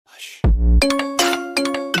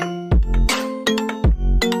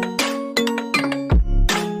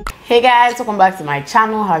Hey guys, welcome back to my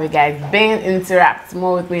channel. How have you guys been? Interact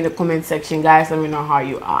more with me in the comment section, guys. Let me know how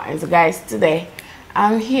you are. And so guys, today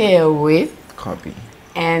I'm here with Copy,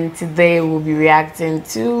 and today we'll be reacting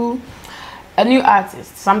to a new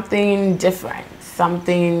artist, something different,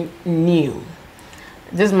 something new.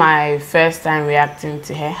 This is my first time reacting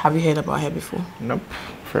to her. Have you heard about her before? Nope,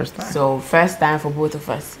 first time. So first time for both of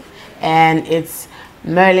us, and it's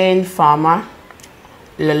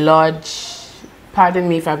mylenefarmerl'horloge. Pardon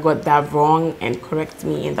me if I got that wrong, and correct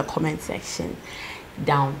me in the comment section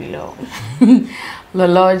down below.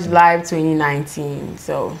 L'horloge Live 2019.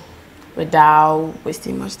 So without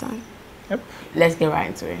wasting much time, let's get right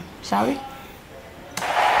into it, shall we?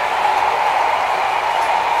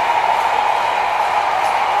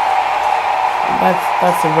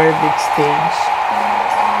 That's a very big stage.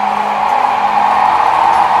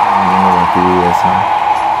 I don't know what to do this, huh?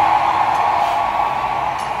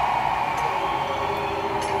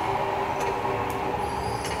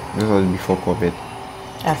 This was before COVID.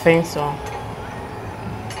 I think so.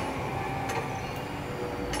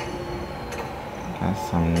 That's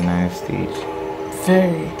some nice stage.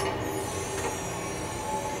 Very.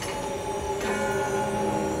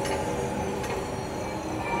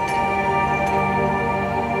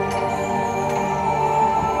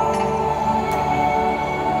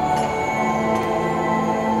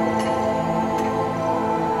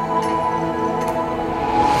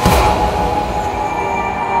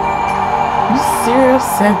 Serious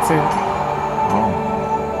setting. Oh.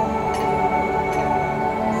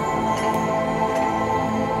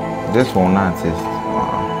 This one artist.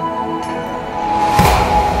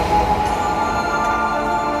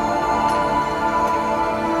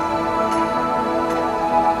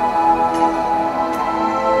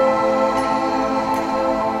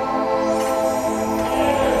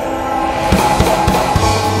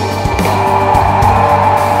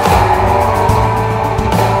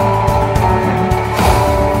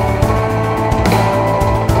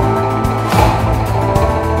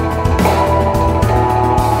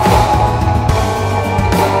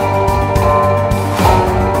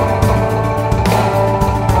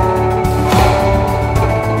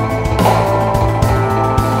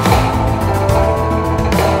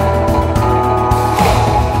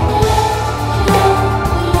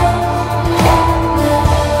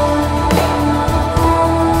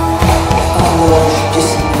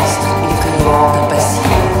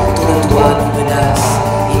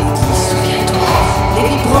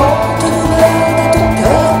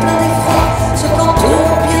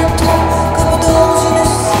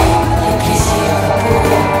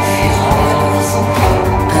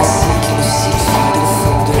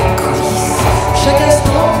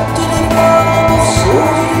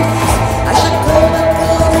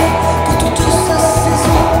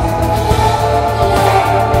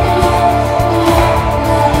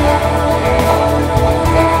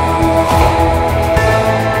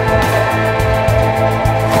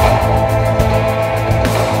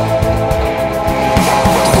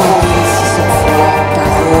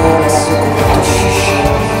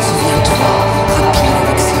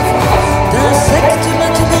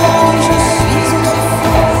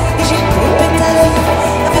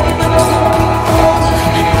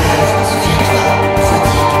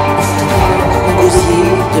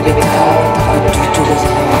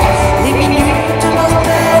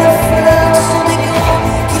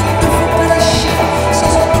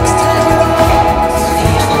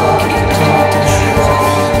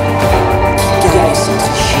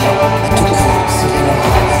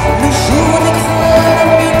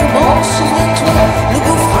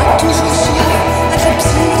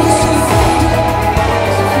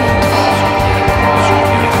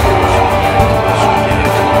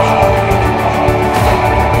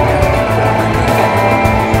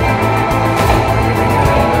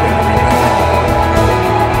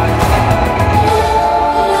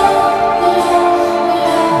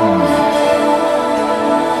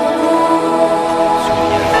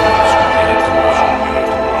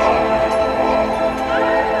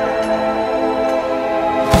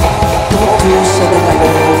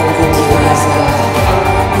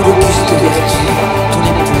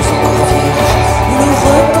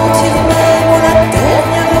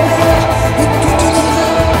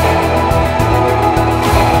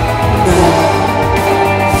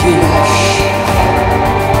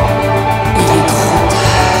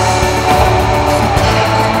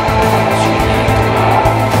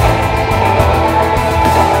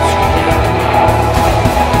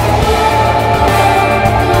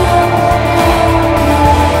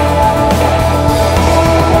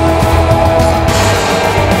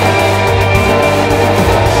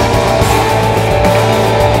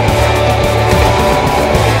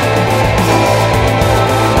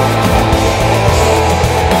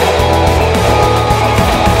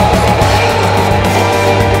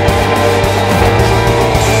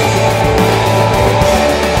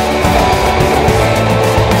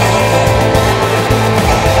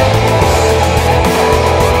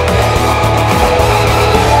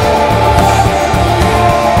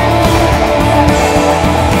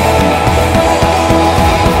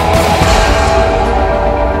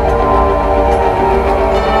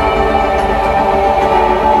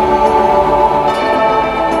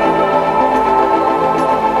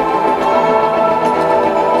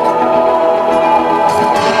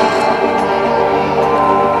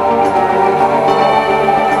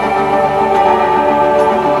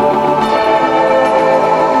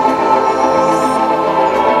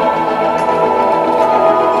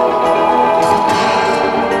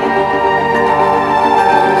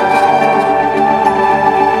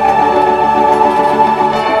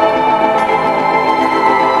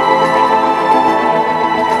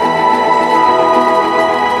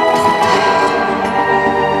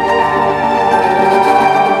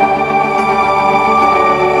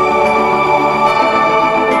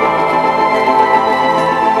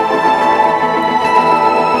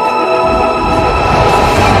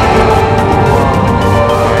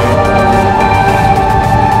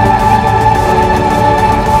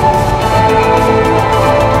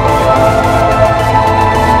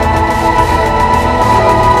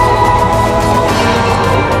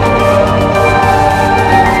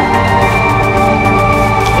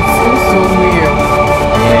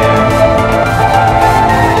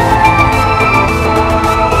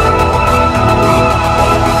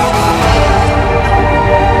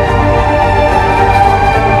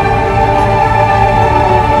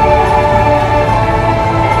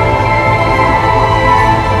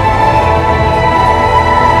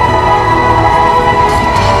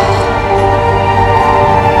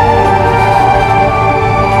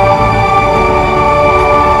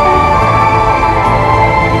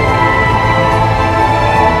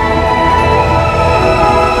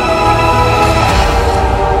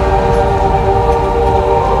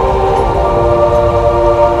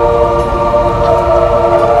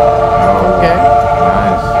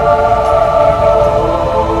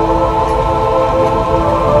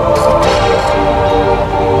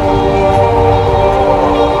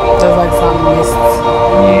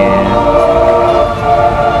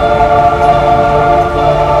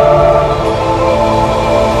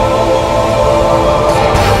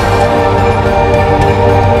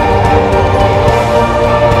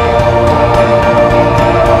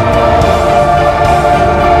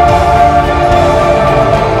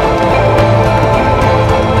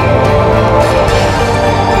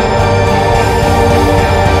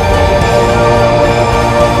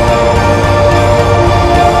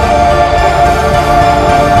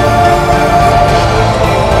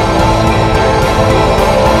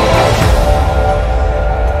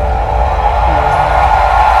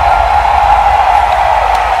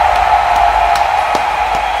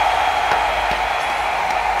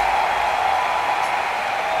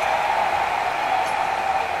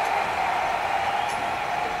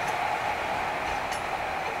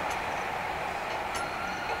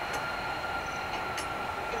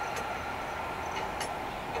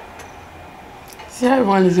 See,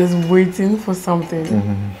 everyone is just waiting for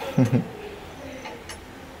something.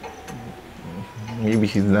 Maybe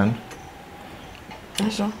she's done. Are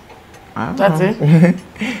you sure? That's it?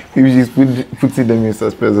 Maybe she's putting them in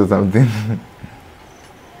suspense or something.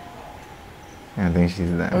 I think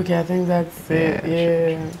she's done. Okay, I think that's it.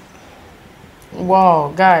 Yeah, Yeah.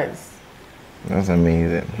 Wow, guys. That's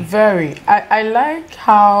amazing. Very. I like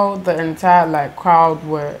how the entire like crowd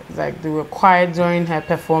were like they were quiet during her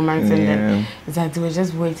performance, and then it's like they were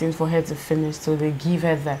just waiting for her to finish, so they give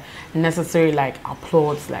her the necessary like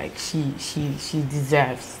applause like she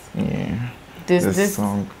deserves. Yeah. This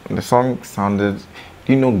song. The song sounded.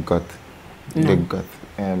 Do you know Goth? No. The Goth.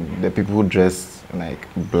 The people who dress like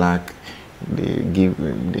black. They give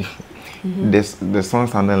the song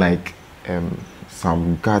sounded like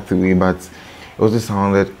some Goth way, but it also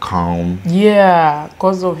sounded calm. Yeah,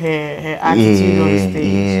 because of her attitude on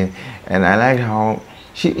stage. Yeah, and I liked how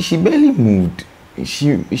she barely moved.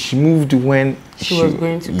 She moved when she was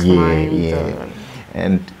going to climb.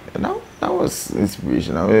 And that was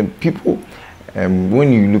inspirational. I mean, people,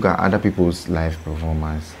 when you look at other people's live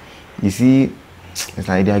performance, you see it's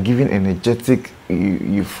like they are giving energetic.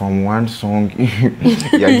 You from one song,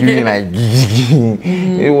 you are giving like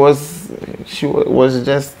she was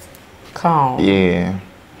just calm. Yeah.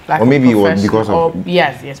 Like or maybe it was because of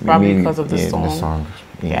yes, probably because of the song. The song.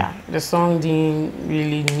 Yeah, the song didn't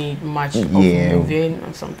really need much of moving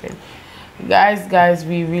or something. Guys,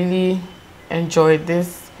 we really enjoyed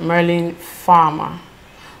this Mylene Farmer.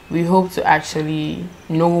 We hope to actually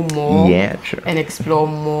know more and explore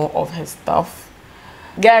more of her stuff.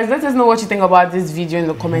 Guys, let us know what you think about this video in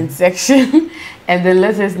the comment section, and then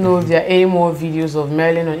let us know if there are any more videos of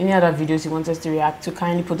Mylene or any other videos you want us to react to.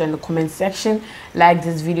 Kindly put them in the comment section. Like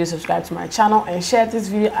this video, subscribe to my channel, and share this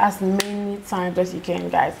video as many times as you can,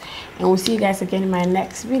 guys. And we'll see you guys again in my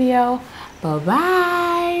next video. Bye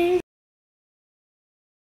bye.